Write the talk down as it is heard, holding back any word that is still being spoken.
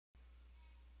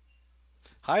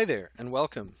Hi there, and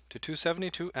welcome to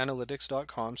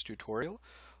 272analytics.com's tutorial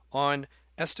on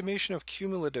estimation of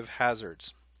cumulative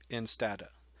hazards in Stata.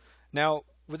 Now,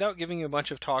 without giving you a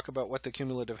bunch of talk about what the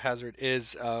cumulative hazard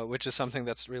is, which is something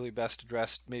that's really best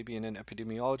addressed maybe in an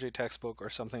epidemiology textbook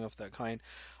or something of that kind,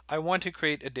 I want to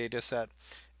create a data set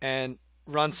and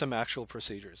run some actual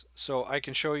procedures. So I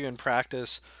can show you in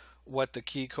practice what the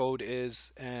key code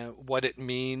is and what it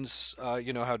means, how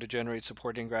to generate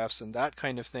supporting graphs and that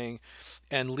kind of thing,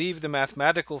 and leave the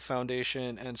mathematical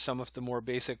foundation and some of the more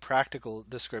basic practical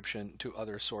description to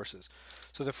other sources.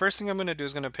 So the first thing I'm going to do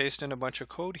is going to paste in a bunch of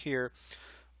code here,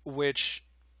 which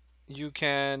you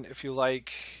can, if you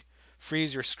like,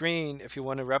 freeze your screen if you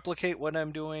want to replicate what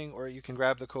I'm doing, or you can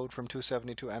grab the code from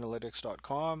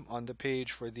 272analytics.com on the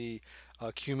page for the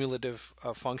cumulative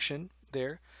function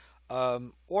there.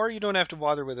 Or you don't have to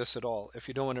bother with this at all if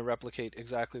you don't want to replicate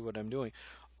exactly what I'm doing.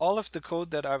 All of the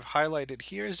code that I've highlighted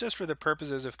here is just for the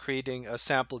purposes of creating a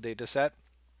sample data set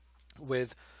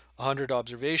with 100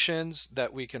 observations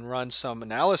that we can run some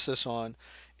analysis on.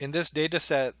 In this data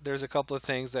set, there's a couple of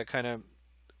things that kind of,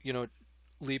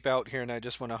 leap out here, and I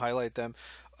just want to highlight them.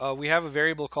 We have a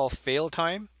variable called fail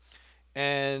time,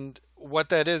 and what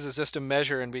that is just a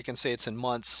measure, and we can say it's in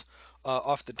months,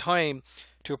 off the time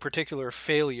to a particular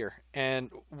failure.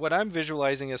 And what I'm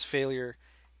visualizing as failure,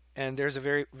 and there's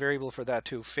a variable for that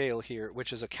too, fail here,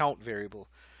 which is a count variable,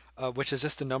 which is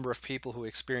just the number of people who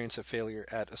experience a failure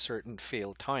at a certain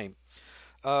fail time.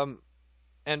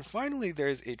 And finally,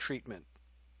 there's a treatment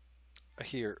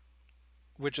here,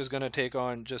 which is going to take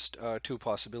on just two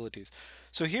possibilities.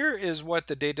 So here is what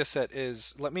the data set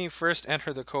is. Let me first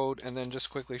enter the code and then just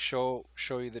quickly show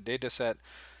you the data set.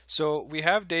 So we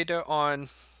have data on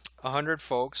 100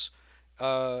 folks,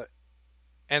 and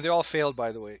they all failed,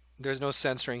 by the way. There's no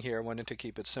censoring here. I wanted to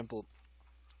keep it simple.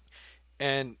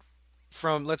 And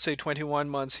from, let's say, 21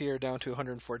 months here down to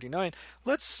 149,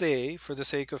 let's say, for the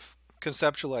sake of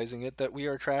conceptualizing it, that we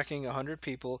are tracking 100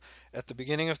 people at the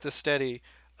beginning of the study.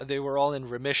 They were all in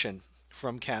remission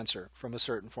from cancer, from a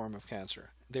certain form of cancer.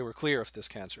 They were clear of this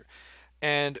cancer.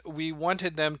 And we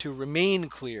wanted them to remain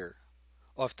clear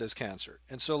of this cancer.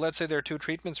 And so let's say there are two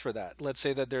treatments for that. Let's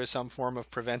say that there is some form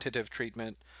of preventative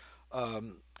treatment,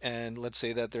 and let's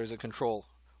say that there's a control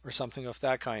or something of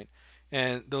that kind.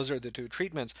 And those are the two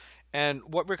treatments. And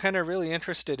what we're kind of really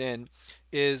interested in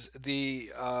is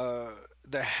the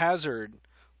hazard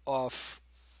of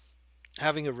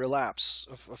having a relapse,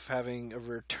 of having a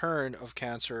return of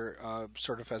cancer,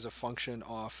 sort of as a function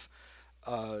of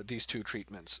these two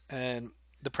treatments. And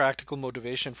the practical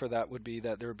motivation for that would be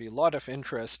that there would be a lot of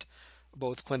interest,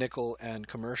 both clinical and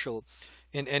commercial,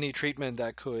 in any treatment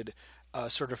that could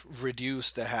sort of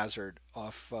reduce the hazard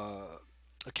of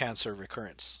a cancer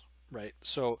recurrence, right?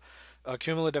 So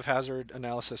cumulative hazard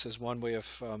analysis is one way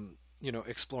of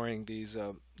exploring these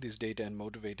data and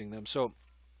motivating them. So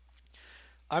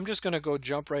I'm just going to go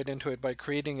jump right into it by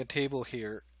creating a table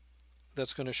here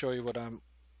that's going to show you what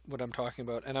I'm talking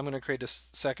about, and I'm going to create a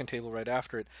second table right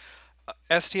after it.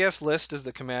 STS list is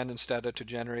the command in Stata to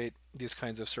generate these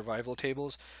kinds of survival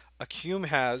tables. A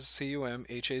CumHaz,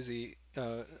 C-U-M-H-A-Z,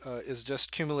 is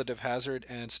just cumulative hazard,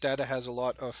 and Stata has a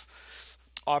lot of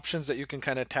options that you can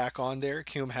kind of tack on there.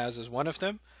 CumHaz is one of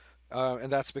them,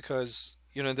 and that's because,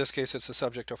 in this case, it's the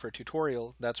subject of our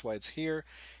tutorial. That's why it's here.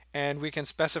 And we can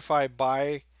specify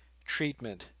by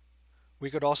treatment. We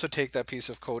could also take that piece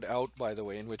of code out, by the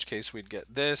way, in which case we'd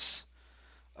get this.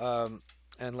 And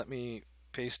let me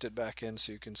paste it back in so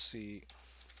you can see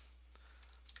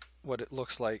what it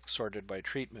looks like sorted by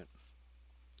treatment.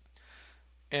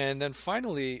 And then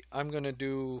finally, I'm going to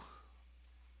do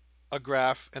a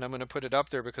graph, and I'm going to put it up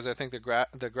there because I think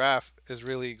the graph is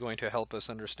really going to help us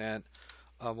understand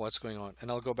what's going on. And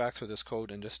I'll go back through this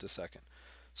code in just a second.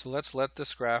 So let's let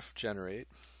this graph generate.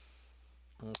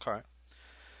 Okay.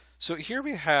 So here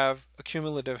we have a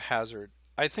cumulative hazard.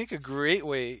 I think a great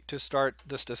way to start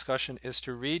this discussion is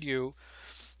to read you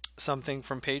something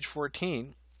from page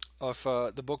 14 of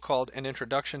the book called An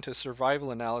Introduction to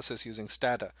Survival Analysis Using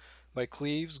Stata by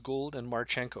Cleves, Gould, and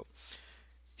Marchenko.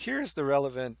 Here's the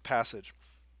relevant passage.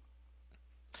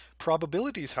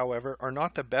 Probabilities, however, are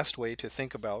not the best way to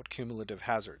think about cumulative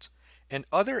hazards. An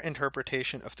other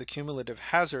interpretation of the cumulative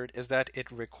hazard is that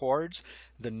it records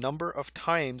the number of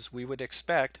times we would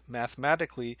expect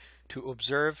mathematically to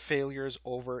observe failures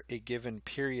over a given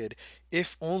period,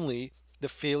 if only the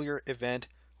failure event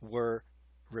were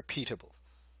repeatable.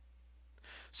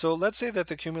 So let's say that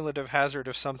the cumulative hazard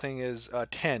of something is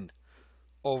 10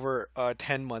 over a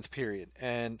 10-month period.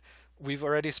 And we've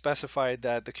already specified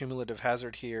that the cumulative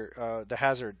hazard here,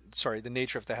 the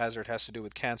nature of the hazard has to do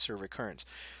with cancer recurrence.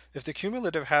 If the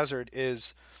cumulative hazard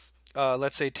is,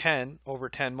 let's say 10 over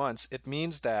 10 months, it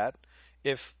means that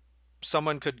if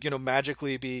someone could,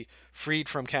 magically be freed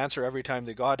from cancer every time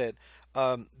they got it,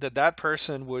 that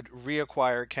person would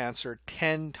reacquire cancer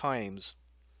 10 times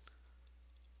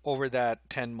over that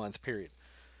 10-month period.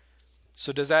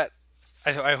 So does that,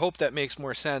 I hope that makes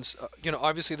more sense.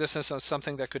 Obviously this is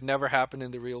something that could never happen in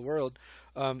the real world.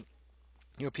 Um,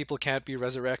 People can't be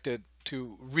resurrected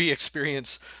to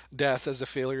re-experience death as a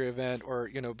failure event, or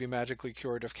be magically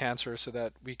cured of cancer so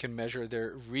that we can measure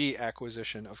their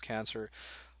reacquisition of cancer.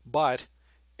 But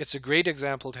it's a great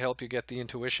example to help you get the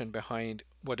intuition behind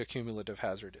what a cumulative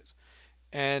hazard is.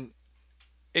 And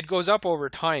it goes up over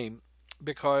time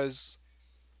because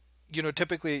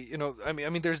typically, I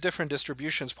mean, there's different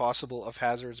distributions possible of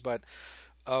hazards, but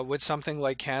with something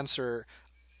like cancer,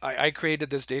 I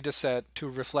created this data set to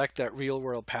reflect that real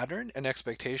world pattern and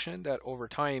expectation that over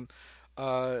time,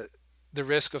 uh, the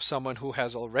risk of someone who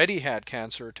has already had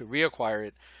cancer to reacquire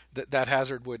it, that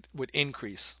hazard would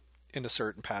increase in a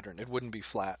certain pattern. It wouldn't be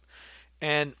flat.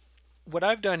 And what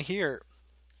I've done here,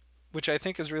 which I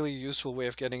think is really a useful way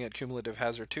of getting at cumulative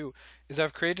hazard too, is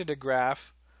I've created a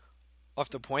graph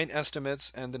of the point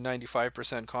estimates and the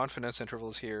 95% confidence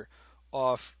intervals here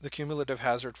of the cumulative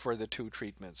hazard for the two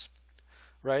treatments,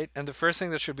 right? And the first thing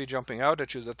that should be jumping out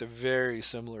at you is that they're very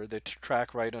similar. They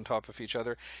track right on top of each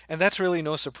other. And that's really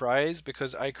no surprise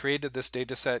because I created this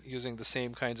data set using the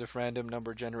same kinds of random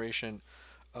number generation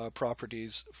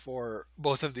properties for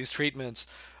both of these treatments.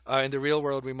 In the real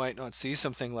world, we might not see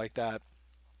something like that.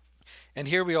 And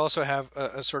here we also have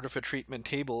a sort of a treatment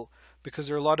table because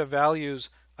there are a lot of values.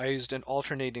 I used an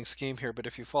alternating scheme here, but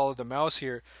if you follow the mouse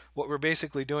here, what we're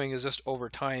basically doing is just over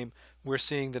time, we're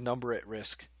seeing the number at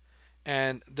risk.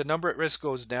 And the number at risk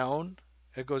goes down.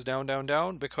 It goes down, down,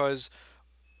 down because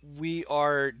we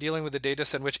are dealing with a data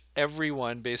set in which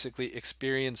everyone basically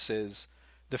experiences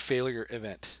the failure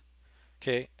event.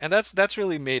 Okay, and that's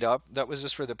really made up. That was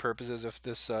just for the purposes of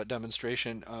this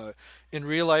demonstration. In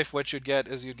real life, what you'd get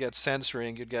is you'd get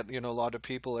censoring. You'd get a lot of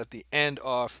people at the end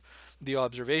of the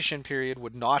observation period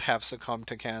would not have succumbed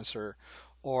to cancer,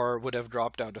 or would have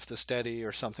dropped out of the study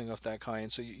or something of that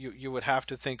kind. So you would have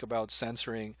to think about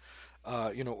censoring,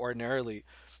 ordinarily.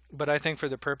 But I think for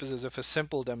the purposes of a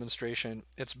simple demonstration,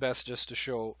 it's best just to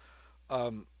show,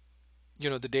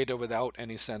 the data without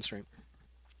any censoring.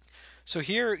 So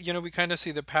here, we kind of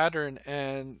see the pattern,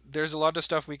 and there's a lot of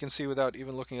stuff we can see without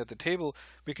even looking at the table.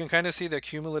 We can kind of see that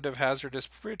cumulative hazard is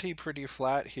pretty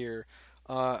flat here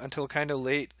until kind of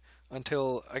late,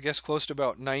 until I guess close to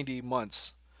about 90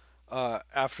 months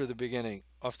after the beginning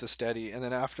of the study. And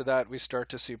then after that, we start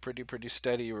to see pretty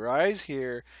steady rise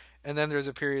here. And then there's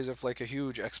a period of like a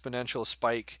huge exponential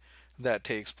spike that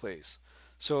takes place.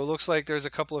 So it looks like there's a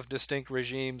couple of distinct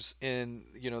regimes in,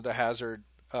 the hazard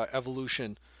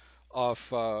evolution of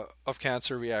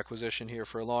cancer reacquisition here.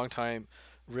 For a long time,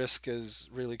 risk is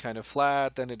really kind of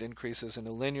flat, then it increases in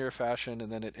a linear fashion, and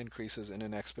then it increases in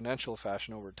an exponential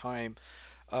fashion over time.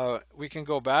 We can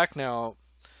go back now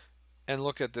and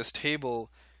look at this table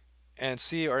and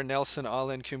see our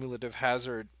Nelson-Aalen cumulative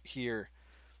hazard here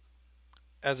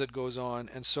as it goes on.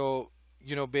 And so,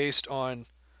 based on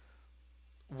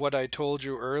what I told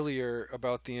you earlier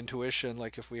about the intuition,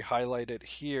 like if we highlight it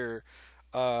here,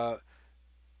 uh,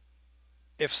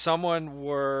 if someone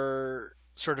were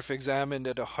sort of examined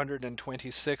at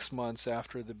 126 months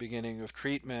after the beginning of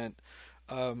treatment,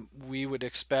 we would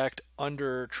expect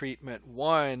under treatment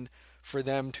one for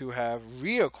them to have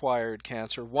reacquired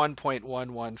cancer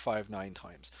 1.1159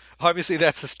 times. Obviously,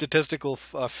 that's a statistical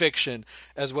fiction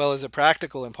as well as a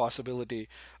practical impossibility.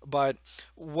 But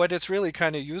what it's really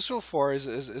kind of useful for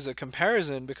is a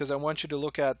comparison, because I want you to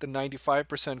look at the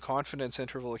 95% confidence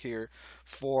interval here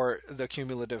for the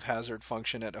cumulative hazard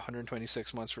function at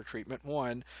 126 months for treatment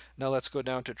one. Now let's go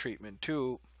down to treatment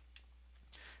two.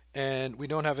 And we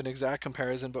don't have an exact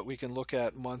comparison, but we can look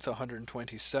at month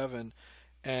 127,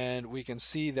 and we can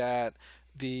see that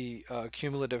the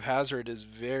cumulative hazard is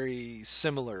very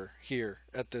similar here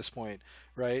at this point,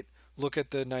 right? Look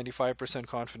at the 95%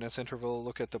 confidence interval,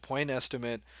 look at the point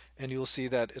estimate, and you'll see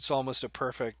that it's almost a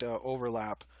perfect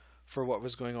overlap for what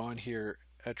was going on here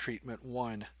at treatment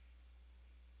one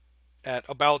at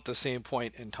about the same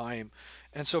point in time.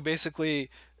 And so basically,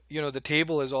 the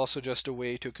table is also just a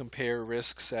way to compare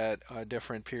risks at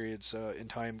different periods in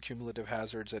time, cumulative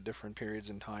hazards at different periods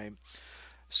in time.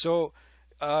 So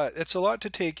it's a lot to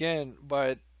take in,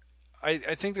 but I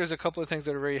think there's a couple of things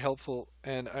that are very helpful,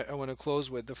 and I want to close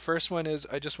with. The first one is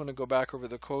I just want to go back over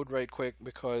the code right quick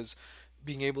because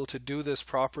being able to do this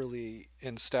properly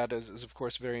in Stata is of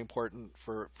course very important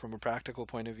for from a practical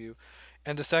point of view.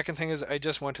 And the second thing is I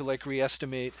just want to like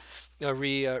re-estimate,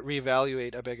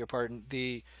 reevaluate, I beg your pardon,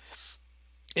 the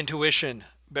intuition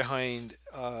behind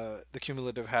the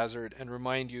cumulative hazard and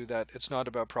remind you that it's not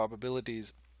about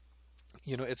probabilities.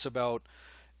 It's about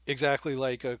exactly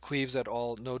like Cleves et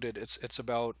al. Noted. It's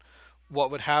about what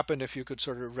would happen if you could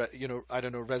sort of I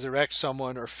don't know, resurrect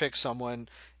someone or fix someone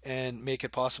and make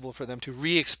it possible for them to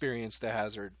re-experience the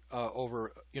hazard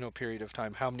over a period of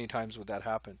time. How many times would that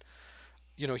happen?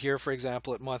 Here, for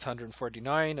example, at month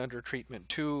 149 under treatment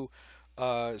 2,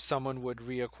 someone would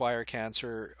reacquire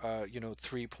cancer,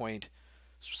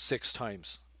 3.6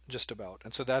 times, just about.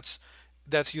 And so that's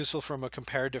useful from a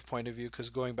comparative point of view because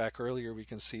going back earlier, we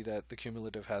can see that the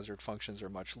cumulative hazard functions are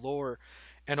much lower.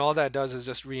 And all that does is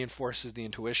just reinforces the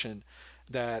intuition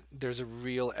that there's a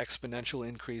real exponential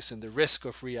increase in the risk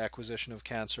of reacquisition of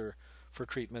cancer for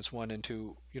treatments 1 and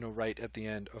 2, right at the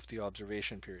end of the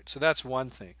observation period. So that's one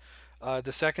thing.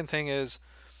 The second thing is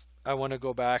I want to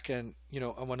go back and,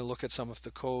 I want to look at some of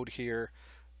the code here.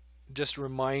 Just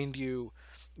remind you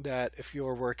that if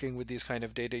you're working with these kind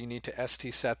of data, you need to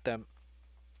ST set them.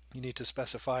 You need to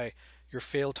specify your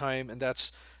fail time, and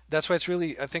that's why it's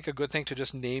really, I think, a good thing to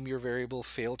just name your variable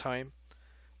fail time,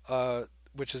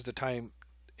 which is the time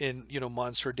in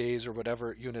months or days or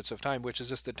whatever units of time, which is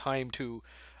just the time to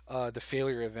the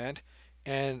failure event.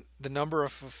 And the number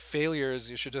of failures,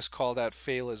 you should just call that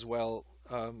fail as well,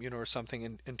 or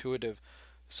something intuitive,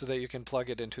 so that you can plug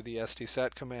it into the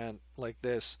stset command like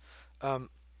this.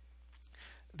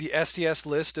 The STS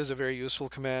list is a very useful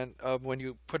command. When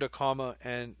you put a comma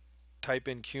and type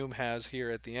in cum has here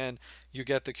at the end, you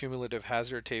get the cumulative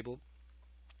hazard table,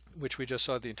 which we just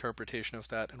saw the interpretation of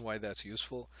that and why that's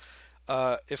useful.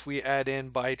 If we add in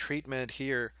by treatment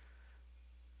here,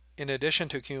 in addition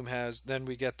to cum has, then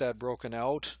we get that broken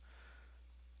out,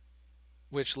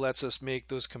 which lets us make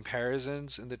those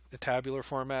comparisons in the tabular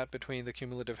format between the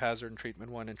cumulative hazard in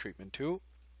treatment 1 and treatment 2.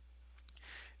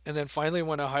 And then finally, I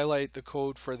want to highlight the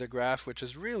code for the graph, which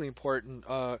is really important,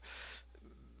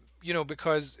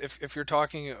 because if you're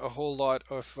talking a whole lot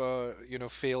of,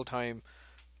 fail time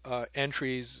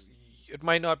entries, it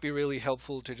might not be really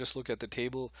helpful to just look at the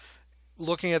table.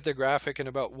 Looking at the graphic in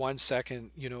about 1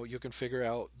 second, you can figure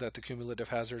out that the cumulative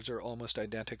hazards are almost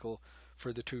identical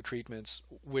for the two treatments,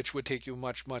 which would take you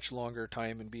much, much longer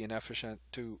time and be inefficient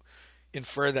to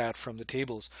infer that from the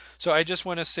tables. So I just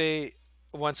want to say,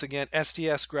 once again,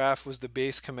 STS graph was the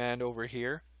base command over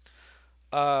here.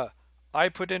 I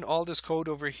put in all this code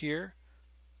over here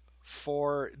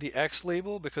for the X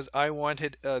label because I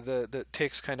wanted the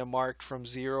ticks kind of marked from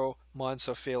 0 months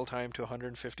of fail time to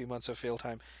 150 months of fail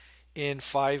time in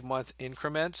 5-month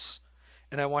increments,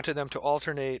 and I wanted them to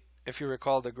alternate. If you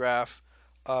recall the graph,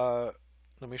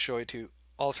 let me show it to you.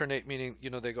 Alternate meaning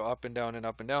they go up and down and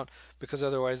up and down, because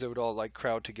otherwise they would all like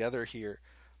crowd together here.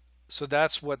 So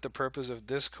that's what the purpose of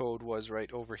this code was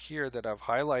right over here that I've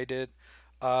highlighted.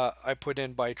 I put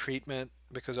in by treatment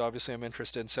because obviously I'm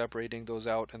interested in separating those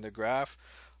out in the graph.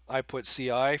 I put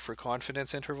CI for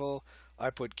confidence interval.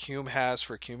 I put cum has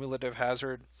for cumulative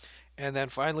hazard. And then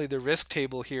finally the risk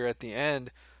table here at the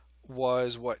end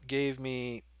was what gave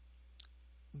me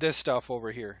this stuff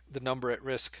over here, the number at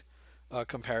risk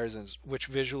comparisons, which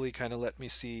visually kind of let me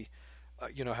see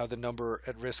how the number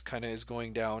at risk kind of is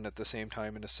going down at the same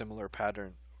time in a similar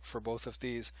pattern for both of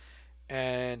these.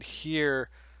 And here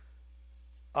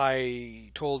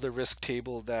I told the risk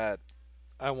table that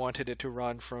I wanted it to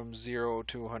run from 0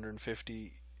 to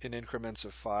 150 in increments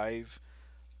of 5,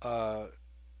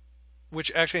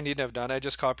 which actually I needn't have done. I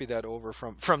just copied that over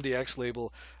from the X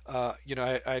label. I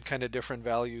had kind of different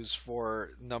values for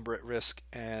number at risk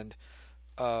and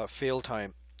fail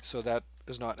time, so that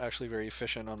is not actually very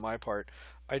efficient on my part.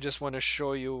 I just want to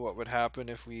show you what would happen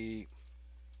if we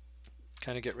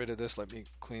kind of get rid of this. Let me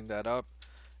clean that up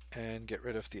and get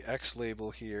rid of the X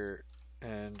label here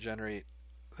and generate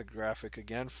the graphic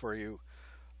again for you.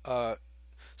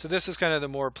 So this is kind of the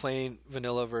more plain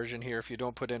vanilla version here. If you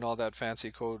don't put in all that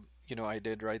fancy code I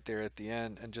did right there at the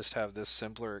end and just have this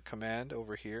simpler command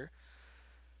over here,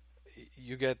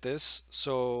 you get this.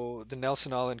 So the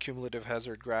Nelson-Aalen cumulative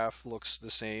hazard graph looks the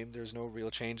same. There's no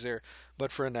real change there.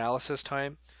 But for analysis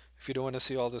time, if you don't want to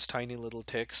see all those tiny little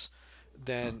ticks,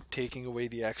 then taking away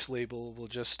the X label will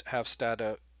just have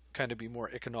Stata kind of be more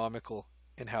economical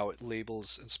in how it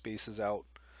labels and spaces out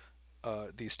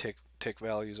these tick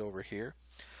values over here.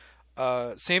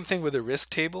 Same thing with the risk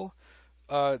table.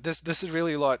 this is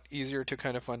really a lot easier to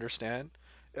kind of understand.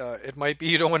 It might be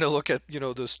you don't want to look at,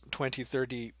 those 20,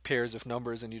 30 pairs of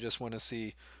numbers and you just want to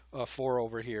see four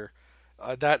over here.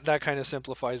 That kind of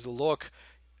simplifies the look.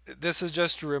 This is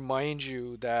just to remind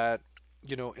you that,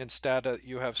 in Stata,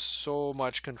 you have so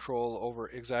much control over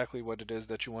exactly what it is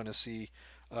that you want to see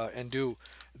and do.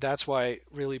 That's why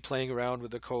really playing around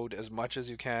with the code as much as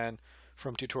you can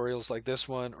from tutorials like this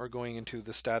one, or going into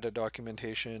the Stata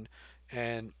documentation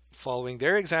and following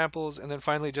their examples, and then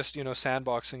finally just,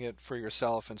 sandboxing it for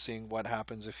yourself and seeing what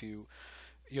happens if you,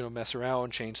 mess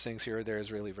around, change things here or there,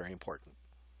 is really very important.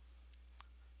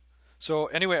 So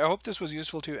anyway, I hope this was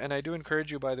useful to you, and I do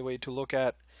encourage you, by the way, to look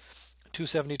at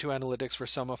 272 Analytics for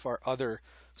some of our other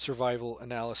survival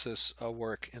analysis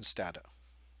work in Stata.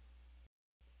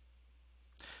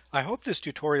 I hope this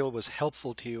tutorial was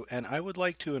helpful to you, and I would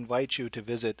like to invite you to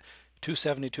visit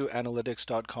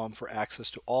 272analytics.com for access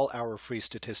to all our free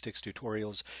statistics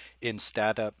tutorials in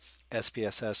Stata,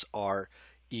 SPSS, R,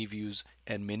 eViews,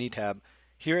 and Minitab.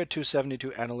 Here at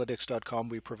 272analytics.com,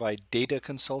 we provide data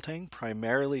consulting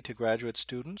primarily to graduate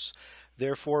students.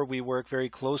 Therefore, we work very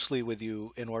closely with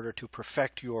you in order to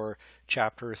perfect your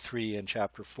Chapter 3 and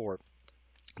Chapter 4.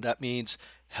 That means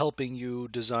helping you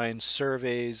design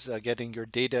surveys, getting your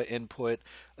data input,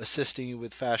 assisting you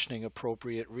with fashioning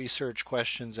appropriate research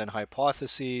questions and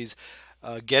hypotheses,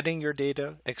 getting your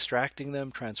data, extracting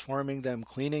them, transforming them,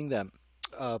 cleaning them,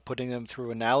 putting them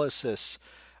through analysis,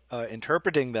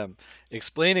 interpreting them,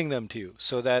 explaining them to you,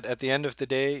 so that at the end of the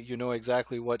day, you know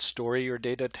exactly what story your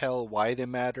data tell, why they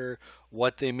matter,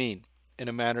 what they mean, in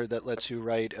a manner that lets you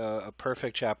write a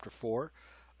perfect Chapter 4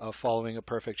 following a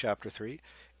perfect Chapter 3,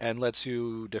 and lets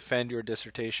you defend your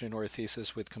dissertation or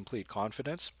thesis with complete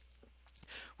confidence.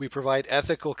 We provide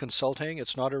ethical consulting.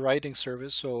 It's not a writing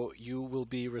service, so you will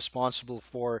be responsible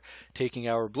for taking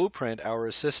our blueprint, our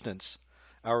assistance,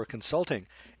 our consulting,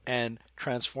 and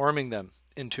transforming them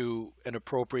into an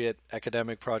appropriate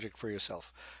academic project for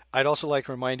yourself. I'd also like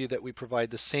to remind you that we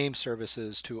provide the same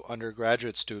services to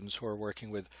undergraduate students who are working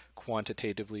with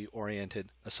quantitatively oriented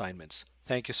assignments.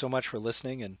 Thank you so much for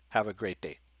listening, and have a great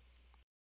day.